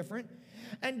 sometimes it's different.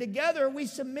 And together we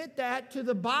submit that to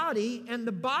the body, and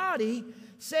the body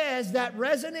says, that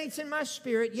resonates in my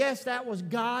spirit. Yes, that was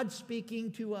God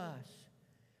speaking to us.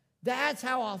 That's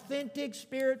how authentic,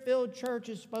 spirit-filled church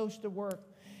is supposed to work.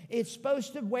 It's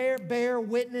supposed to bear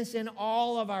witness in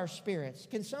all of our spirits.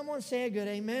 Can someone say a good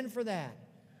amen for that?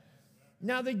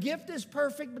 Now, the gift is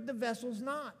perfect, but the vessel's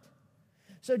not.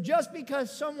 So just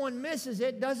because someone misses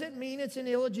it doesn't mean it's an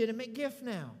illegitimate gift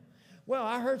now. Well,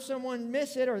 I heard someone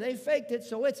miss it or they faked it,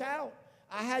 so it's out.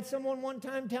 I had someone one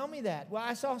time tell me that. Well,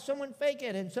 I saw someone fake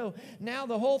it, and so now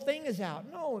the whole thing is out.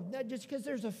 No, just because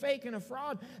there's a fake and a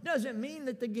fraud doesn't mean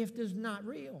that the gift is not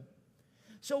real.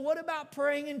 So what about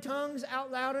praying in tongues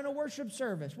out loud in a worship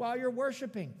service while you're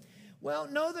worshiping? Well,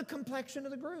 know the complexion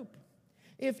of the group.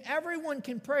 If everyone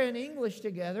can pray in English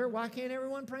together, why can't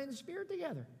everyone pray in the Spirit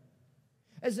together?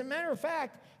 As a matter of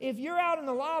fact, if you're out in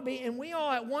the lobby and we all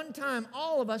at one time,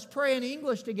 all of us pray in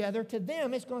English together, to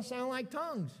them it's going to sound like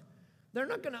tongues. They're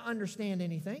not going to understand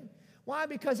anything. Why?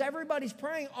 Because everybody's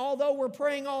praying. Although we're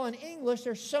praying all in English,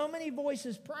 there's so many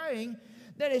voices praying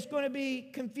that it's going to be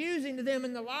confusing to them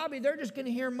in the lobby. They're just going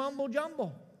to hear mumble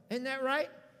jumble. Isn't that right?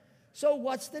 So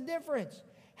what's the difference?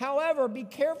 However, be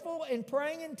careful in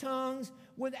praying in tongues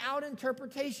without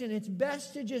interpretation. It's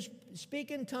best to just speak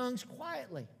in tongues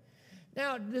quietly.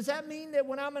 Now, does that mean that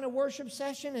when I'm in a worship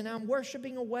session and I'm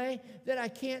worshiping away that I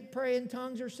can't pray in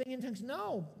tongues or sing in tongues?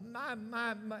 No,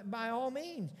 by all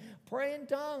means, pray in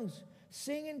tongues.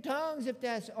 Sing in tongues if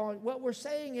that's all. What we're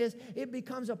saying is it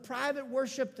becomes a private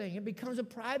worship thing. It becomes a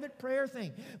private prayer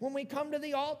thing. When we come to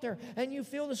the altar and you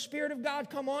feel the Spirit of God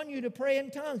come on you to pray in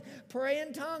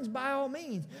tongues by all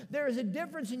means. There is a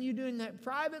difference in you doing that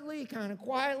privately, kind of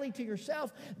quietly to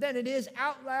yourself, than it is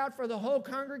out loud for the whole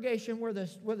congregation where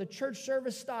the church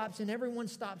service stops and everyone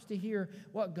stops to hear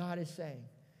what God is saying.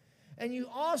 And you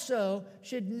also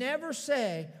should never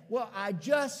say, well, I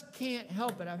just can't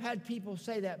help it. I've had people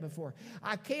say that before.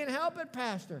 I can't help it,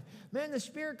 Pastor. Man, the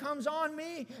Spirit comes on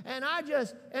me, and I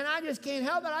just can't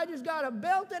help it. I just got to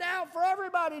belt it out for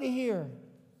everybody to hear.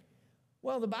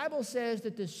 Well, the Bible says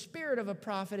that the spirit of a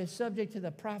prophet is subject to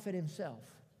the prophet himself.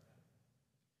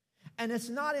 And it's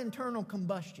not internal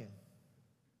combustion,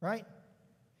 right?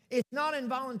 It's not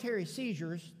involuntary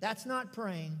seizures. That's not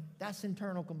praying. That's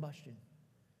internal combustion.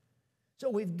 So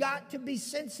we've got to be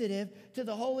sensitive to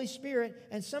the Holy Spirit.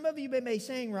 And some of you may be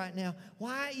saying right now,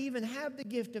 why even have the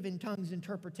gift of in tongues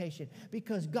interpretation?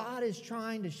 Because God is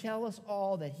trying to tell us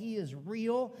all that He is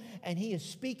real and He is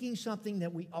speaking something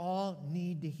that we all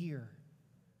need to hear.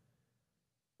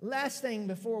 Last thing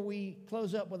before we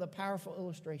close up with a powerful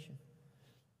illustration.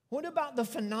 What about the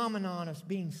phenomenon of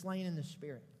being slain in the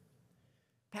Spirit?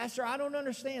 Pastor, I don't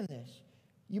understand this.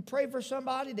 You pray for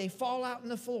somebody, they fall out on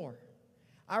the floor.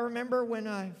 I remember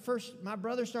when my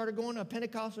brother started going to a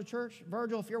Pentecostal church.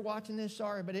 Virgil, if you're watching this,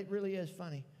 sorry, but it really is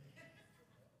funny.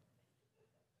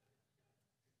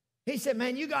 He said,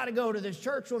 man, you got to go to this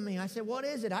church with me. I said, what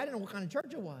is it? I didn't know what kind of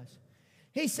church it was.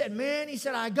 He said,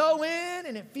 I go in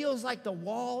and it feels like the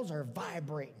walls are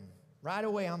vibrating. Right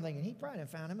away, I'm thinking, he probably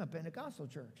found him a Pentecostal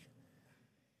church.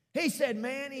 He said,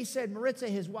 Maritza,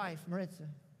 his wife, Maritza.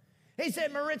 He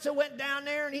said, Maritza went down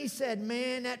there and he said,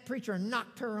 man, that preacher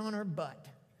knocked her on her butt.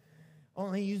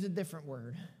 Only he used a different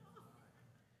word.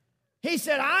 He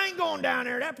said, I ain't going down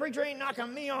there. That preacher ain't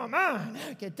knocking me on mine.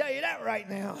 I can tell you that right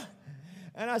now.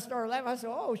 And I started laughing. I said,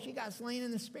 oh, she got slain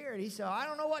in the spirit. He said, I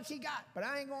don't know what she got, but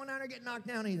I ain't going down there getting knocked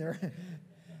down either.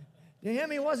 To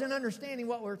him, he wasn't understanding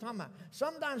what we were talking about.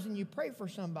 Sometimes when you pray for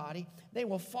somebody, they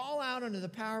will fall out under the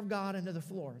power of God into the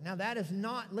floor. Now, that is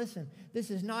not, listen,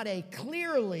 this is not a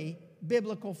clearly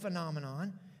biblical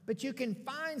phenomenon, but you can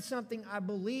find something, I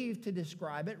believe, to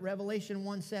describe it. Revelation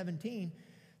 1:17.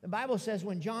 The Bible says,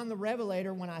 when John the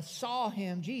Revelator, when I saw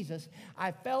him, Jesus,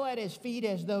 I fell at his feet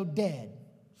as though dead.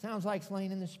 Sounds like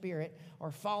slain in the spirit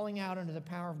or falling out under the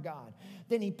power of God.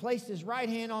 Then he placed his right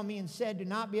hand on me and said, do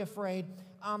not be afraid.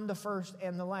 I'm the first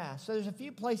and the last. So there's a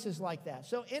few places like that.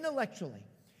 So intellectually,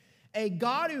 a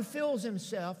God who fills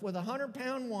himself with a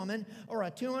 100-pound woman or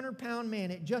a 200-pound man,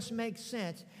 it just makes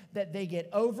sense that they get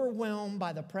overwhelmed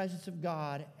by the presence of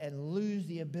God and lose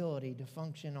the ability to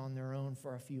function on their own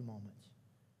for a few moments.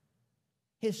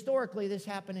 Historically, this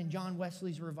happened in John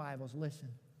Wesley's revivals. Listen.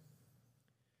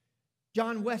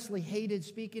 John Wesley hated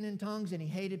speaking in tongues and he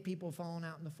hated people falling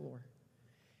out on the floor.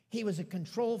 He was a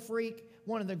control freak.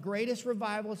 One of the greatest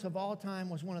revivalists of all time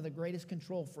was one of the greatest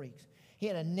control freaks. He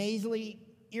had a nasally,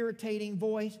 irritating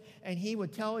voice, and he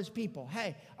would tell his people,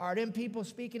 hey, are them people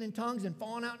speaking in tongues and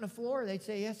falling out on the floor? They'd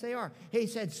say, yes, they are. He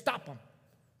said, stop them.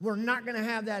 We're not going to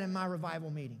have that in my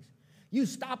revival meetings. You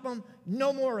stop them,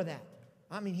 no more of that.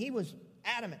 I mean, he was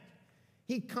adamant.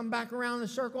 He'd come back around the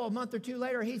circle a month or two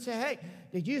later. He'd say, hey,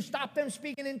 did you stop them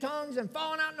speaking in tongues and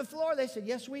falling out on the floor? They said,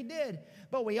 yes, we did.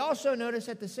 But we also noticed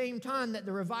at the same time that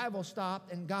the revival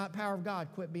stopped and power of God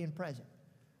quit being present.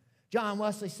 John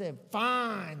Wesley said,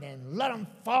 fine, then let them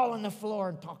fall on the floor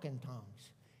and talk in tongues.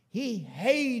 He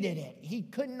hated it. He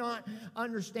could not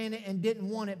understand it and didn't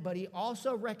want it, but he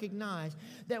also recognized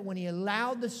that when he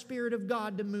allowed the Spirit of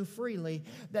God to move freely,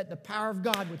 that the power of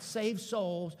God would save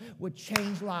souls, would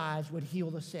change lives, would heal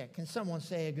the sick. Can someone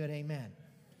say a good amen?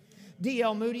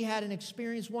 D.L. Moody had an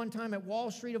experience one time at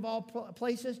Wall Street of all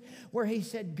places where he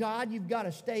said, God, you've got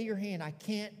to stay your hand. I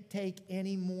can't take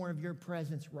any more of your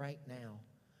presence right now.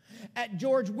 At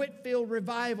George Whitefield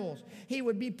revivals, he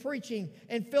would be preaching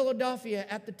in Philadelphia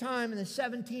at the time in the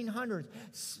 1700s.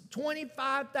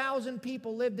 25,000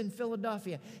 people lived in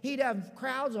Philadelphia. He'd have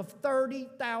crowds of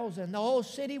 30,000. The whole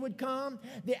city would come,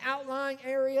 the outlying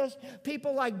areas.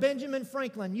 People like Benjamin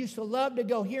Franklin used to love to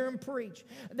go hear him preach.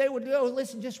 They would go,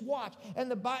 listen, just watch. And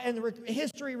the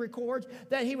history records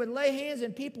that he would lay hands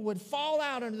and people would fall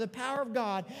out under the power of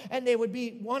God. And they would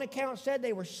be, one account said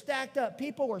they were stacked up.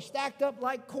 People were stacked up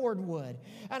like cordwood.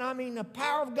 And I mean, the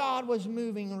power of God was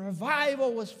moving.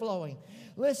 Revival was flowing.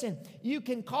 Listen, you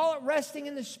can call it resting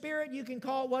in the Spirit. You can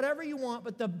call it whatever you want.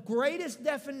 But the greatest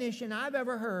definition I've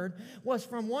ever heard was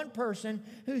from one person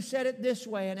who said it this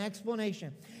way, an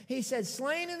explanation. He said,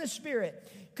 slain in the Spirit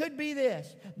could be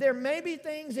this. There may be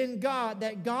things in God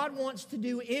that God wants to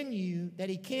do in you that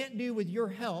he can't do with your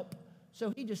help. So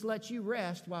he just lets you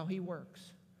rest while he works.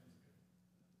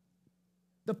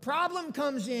 The problem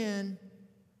comes in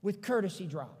with courtesy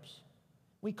drops.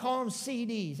 We call them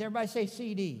CDs. Everybody say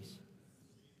CDs.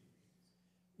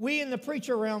 We in the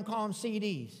preacher realm call them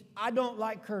CDs. I don't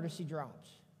like courtesy drops.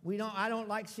 I don't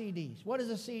like CDs. What is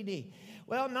a CD?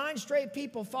 Well, 9 straight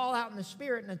people fall out in the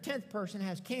Spirit, and the 10th person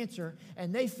has cancer,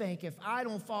 and they think if I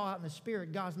don't fall out in the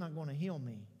Spirit, God's not going to heal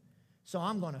me. So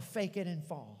I'm going to fake it and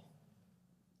fall.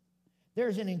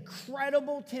 There's an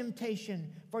incredible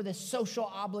temptation for the social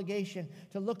obligation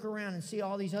to look around and see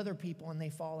all these other people and they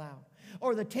fall out.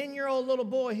 Or the 10-year-old little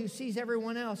boy who sees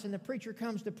everyone else and the preacher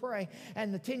comes to pray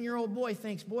and the 10-year-old boy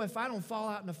thinks, boy, if I don't fall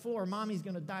out on the floor, mommy's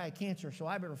going to die of cancer, so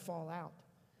I better fall out.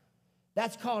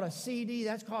 That's called a CD.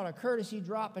 That's called a courtesy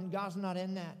drop, and God's not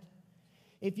in that.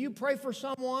 If you pray for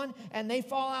someone and they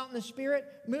fall out in the Spirit,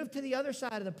 move to the other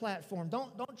side of the platform.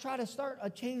 Don't try to start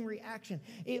a chain reaction.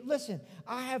 Listen,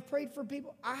 I have prayed for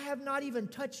people. I have not even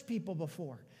touched people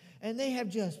before, and they have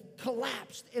just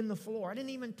collapsed in the floor. I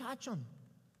didn't even touch them.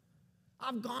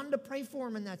 I've gone to pray for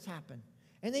them, and that's happened.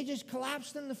 And they just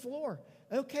collapsed in the floor.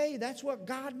 Okay, that's what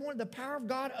God wanted. The power of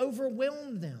God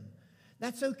overwhelmed them.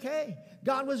 That's okay.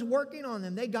 God was working on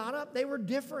them. They got up. They were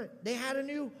different. They had a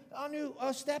new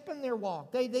step in their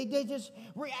walk. They just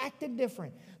reacted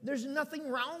different. There's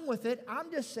nothing wrong with it. I'm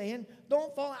just saying,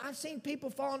 don't fall. I've seen people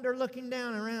falling there looking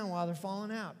down around while they're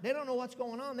falling out. They don't know what's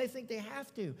going on. They think they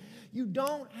have to. You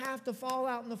don't have to fall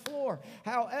out on the floor.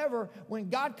 However, when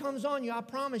God comes on you, I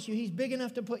promise you, he's big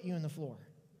enough to put you in the floor.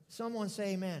 Someone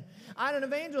say amen. I had an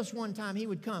evangelist one time. He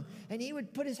would come, and he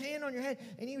would put his hand on your head,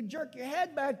 and he would jerk your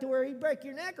head back to where he'd break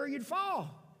your neck or you'd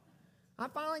fall. I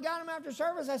finally got him after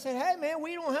service. I said, hey, man,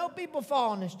 we don't help people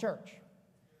fall in this church.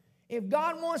 If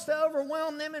God wants to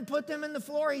overwhelm them and put them in the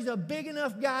floor, he's a big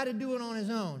enough guy to do it on his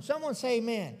own. Someone say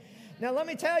amen. Now, let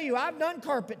me tell you, I've done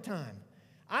carpet time.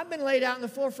 I've been laid out on the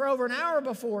floor for over an hour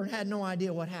before and had no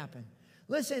idea what happened.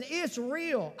 Listen, it's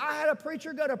real. I had a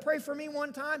preacher go to pray for me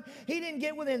one time. He didn't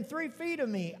get within 3 feet of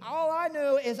me. All I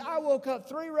know is I woke up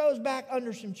 3 rows back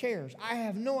under some chairs. I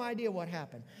have no idea what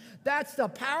happened. That's the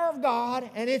power of God,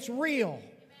 and it's real.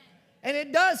 And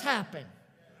it does happen.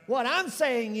 What I'm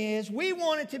saying is we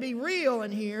want it to be real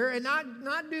in here and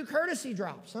not do courtesy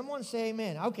drops. Someone say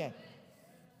amen. Okay.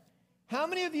 How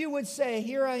many of you would say,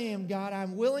 here I am, God,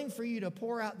 I'm willing for you to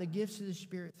pour out the gifts of the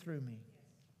Spirit through me?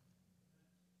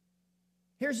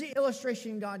 Here's the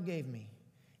illustration God gave me.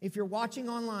 If you're watching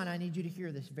online, I need you to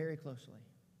hear this very closely.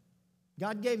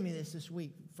 God gave me this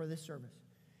week for this service.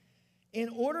 In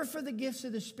order for the gifts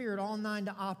of the Spirit, all 9,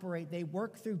 to operate, they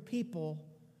work through people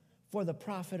for the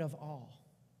profit of all.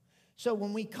 So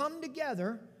when we come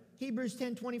together, Hebrews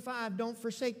 10:25, don't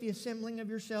forsake the assembling of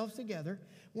yourselves together.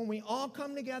 When we all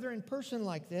come together in person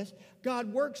like this,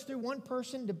 God works through one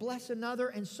person to bless another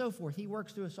and so forth. He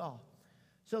works through us all.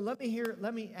 So let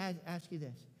me ask you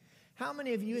this. How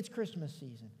many of you, it's Christmas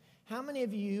season, how many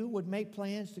of you would make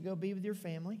plans to go be with your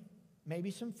family,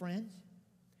 maybe some friends,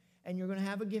 and you're going to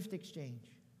have a gift exchange?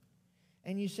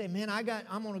 And you say, man,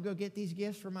 I'm going to go get these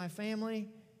gifts for my family.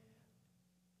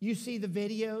 You see the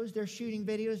videos, they're shooting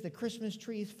videos, the Christmas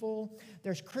tree is full.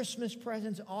 There's Christmas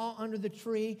presents all under the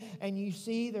tree, and you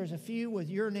see there's a few with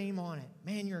your name on it.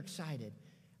 Man, you're excited.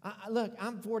 Look,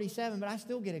 I'm 47, but I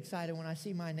still get excited when I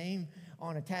see my name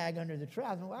on a tag under the tree.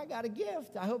 Well, I got a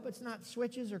gift. I hope it's not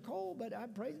switches or coal, but I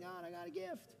praise God, I got a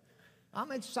gift. I'm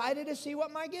excited to see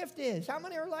what my gift is. How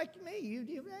many are like me?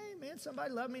 Hey, man,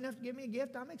 somebody loved me enough to give me a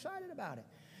gift. I'm excited about it.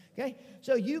 Okay?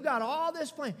 So you got all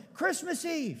this planned. Christmas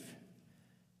Eve.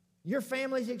 Your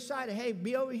family's excited. Hey,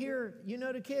 be over here. You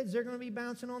know the kids, they're going to be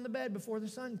bouncing on the bed before the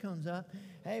sun comes up.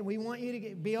 Hey, we want you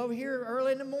to be over here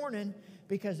early in the morning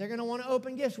because they're going to want to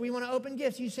open gifts. We want to open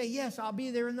gifts. You say, yes, I'll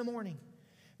be there in the morning.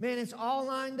 Man, it's all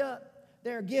lined up.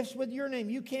 There are gifts with your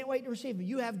name. You can't wait to receive them.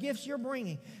 You have gifts you're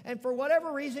bringing. And for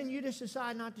whatever reason, you just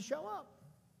decide not to show up.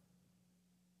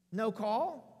 No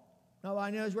call.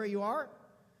 Nobody knows where you are.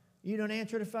 You don't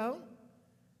answer the phone.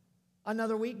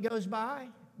 Another week goes by.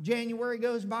 January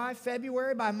goes by.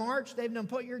 February, by March, they've done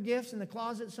put your gifts in the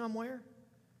closet somewhere.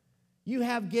 You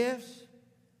have gifts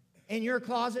in your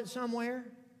closet somewhere.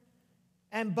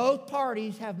 And both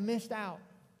parties have missed out.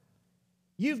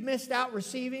 You've missed out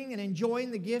receiving and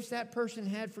enjoying the gifts that person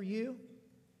had for you.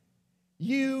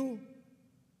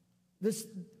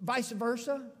 Vice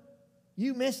versa.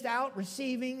 You missed out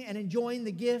receiving and enjoying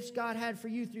the gifts God had for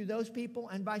you through those people,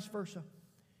 and vice versa.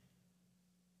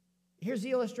 Here's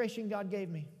the illustration God gave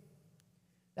me.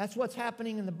 That's what's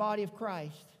happening in the body of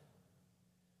Christ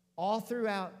all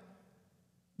throughout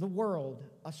the world,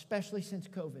 especially since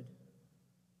COVID.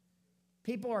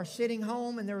 People are sitting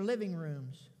home in their living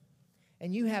rooms,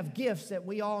 and you have gifts that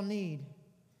we all need,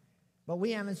 but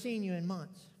we haven't seen you in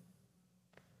months.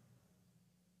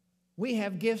 We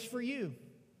have gifts for you,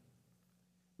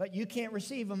 but you can't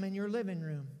receive them in your living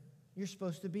room. You're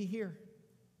supposed to be here.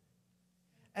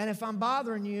 And if I'm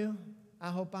bothering you, I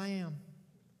hope I am.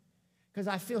 Because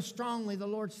I feel strongly the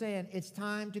Lord saying it's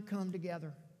time to come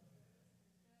together.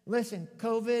 Listen,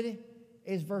 COVID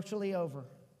is virtually over.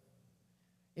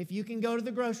 If you can go to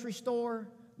the grocery store,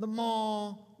 the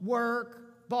mall,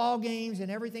 work, ball games,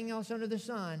 and everything else under the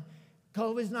sun,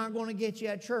 COVID's not going to get you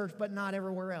at church, but not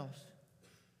everywhere else.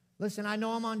 Listen, I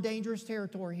know I'm on dangerous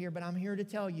territory here, but I'm here to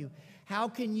tell you, how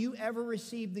can you ever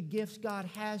receive the gifts God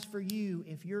has for you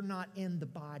if you're not in the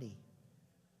body?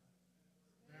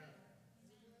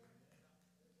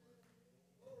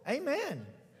 Amen.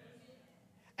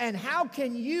 And how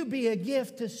can you be a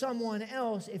gift to someone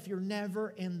else if you're never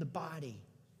in the body?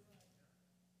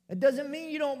 It doesn't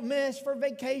mean you don't miss for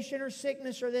vacation or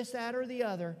sickness or this, that, or the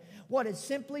other. What it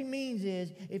simply means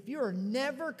is if you are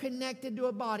never connected to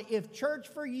a body, if church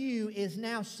for you is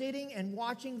now sitting and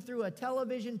watching through a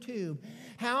television tube,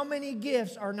 how many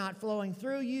gifts are not flowing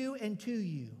through you and to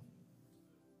you?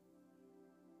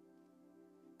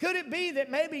 Could it be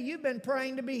that maybe you've been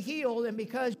praying to be healed, and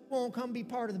because you won't come be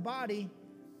part of the body,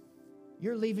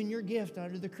 you're leaving your gift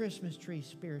under the Christmas tree,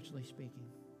 spiritually speaking?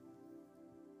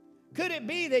 Could it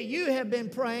be that you have been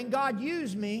praying, God,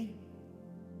 use me,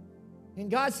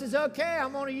 and God says, okay,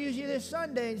 I'm going to use you this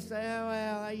Sunday, and say, oh,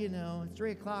 well, you know, it's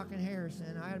 3 o'clock in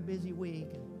Harrison. I had a busy week.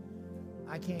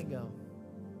 I can't go.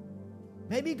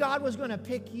 Maybe God was going to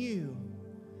pick you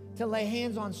to lay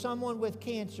hands on someone with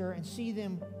cancer and see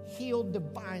them healed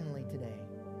divinely today.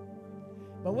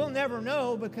 But we'll never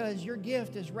know because your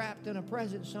gift is wrapped in a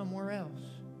present somewhere else.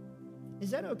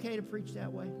 Is that okay to preach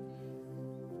that way?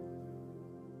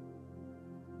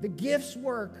 The gifts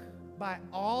work by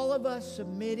all of us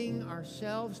submitting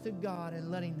ourselves to God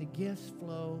and letting the gifts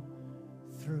flow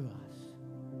through us.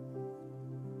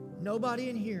 Nobody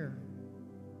in here,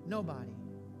 nobody,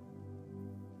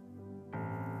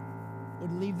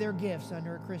 would leave their gifts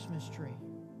under a Christmas tree.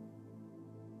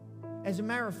 As a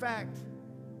matter of fact,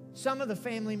 some of the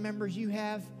family members you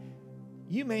have,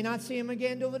 you may not see them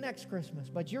again till the next Christmas,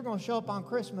 but you're going to show up on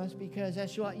Christmas because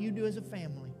that's what you do as a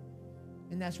family,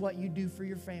 and that's what you do for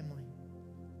your family.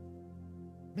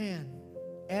 Man,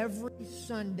 every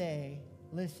Sunday,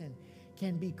 listen,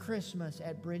 can be Christmas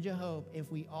at Bridge of Hope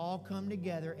if we all come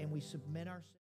together and we submit ourselves.